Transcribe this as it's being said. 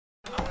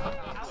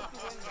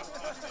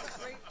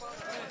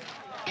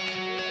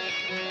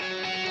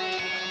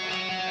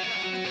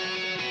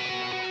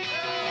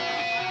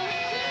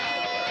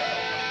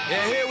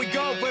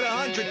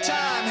perfect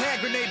time.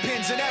 Hand grenade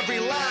pins in every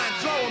line.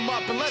 Throw them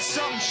up and let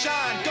something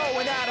shine.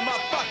 Going out of my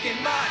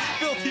fucking mind.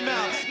 Filthy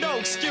mouth, no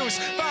excuse.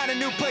 Find a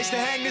new place to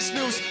hang this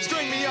noose.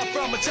 String me up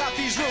from atop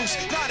these roofs.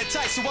 Knot it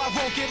tight so I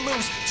won't get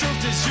loose.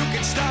 Truth is you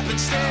can stop and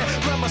stare.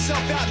 Run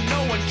myself out and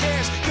no one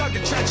cares. Dug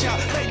the trench out,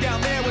 lay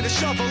down there with a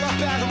shovel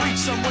up out of reach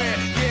somewhere.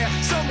 Yeah,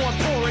 someone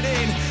pour it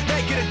in.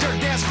 Make it a dirt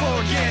dance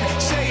floor again.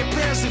 Say your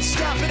prayers and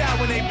stop it out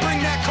when they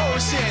bring that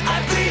chorus in. I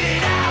bleed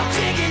it out,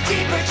 digging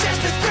deeper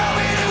just to throw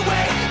it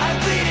away. I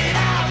bleed it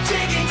out,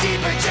 digging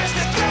deeper just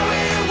to throw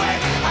it away.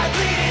 I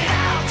bleed it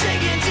out,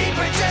 digging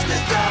deeper just to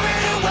throw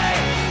it away.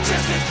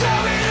 Just to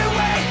throw it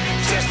away,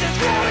 just to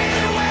throw it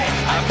away.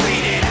 I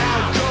bleed it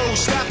out. Go,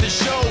 stop the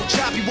show.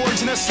 Choppy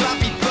words in a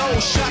sloppy flow.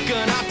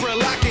 Shotgun opera,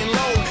 lock and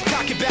load.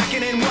 Cock it back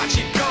and then watch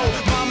it go.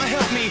 Mama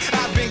help me,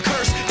 I've been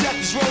cursed. Death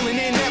is rolling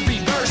in every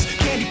verse.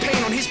 Candy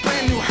paint on his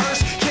brand new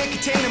hearse. Can't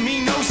contain him, he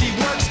knows he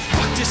works.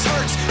 Fuck, this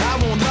hurts, I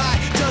won't lie.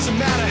 Doesn't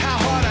matter how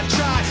hard I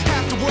try.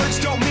 Half the words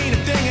don't mean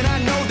a thing, and I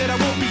know that I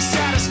won't be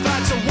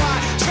satisfied. So why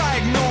try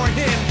ignoring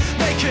him?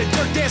 Make it a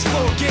dirt dance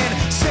floor again.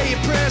 Say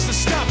your prayers and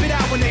stop it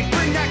out when they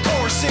bring that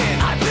chorus in.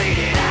 I bleed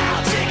it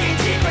out, digging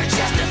deeper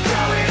just to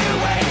throw it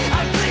away.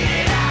 I bleed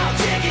it out,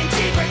 digging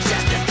deeper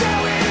just to throw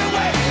it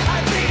away. I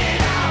bleed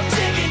it out,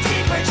 digging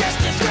deeper just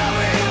to throw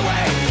it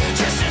away.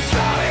 Just to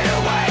throw it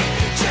away,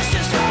 just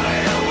to throw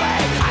it away.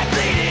 I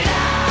bleed it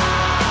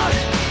out.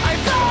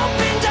 I've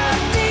opened up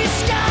these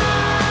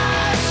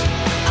scars.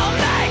 I'll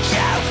make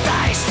you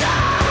face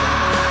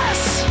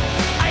us.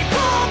 I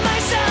pulled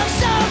myself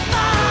so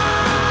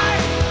far.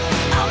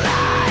 I'll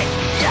make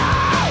you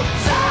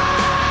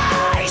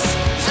face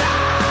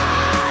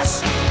us.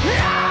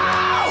 No!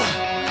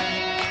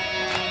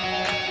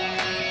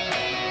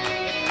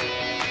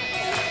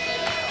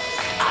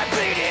 I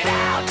bleed it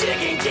out,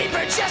 digging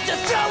deeper just to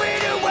throw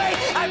it away.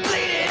 I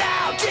bleed it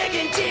out,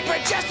 digging deeper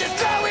just to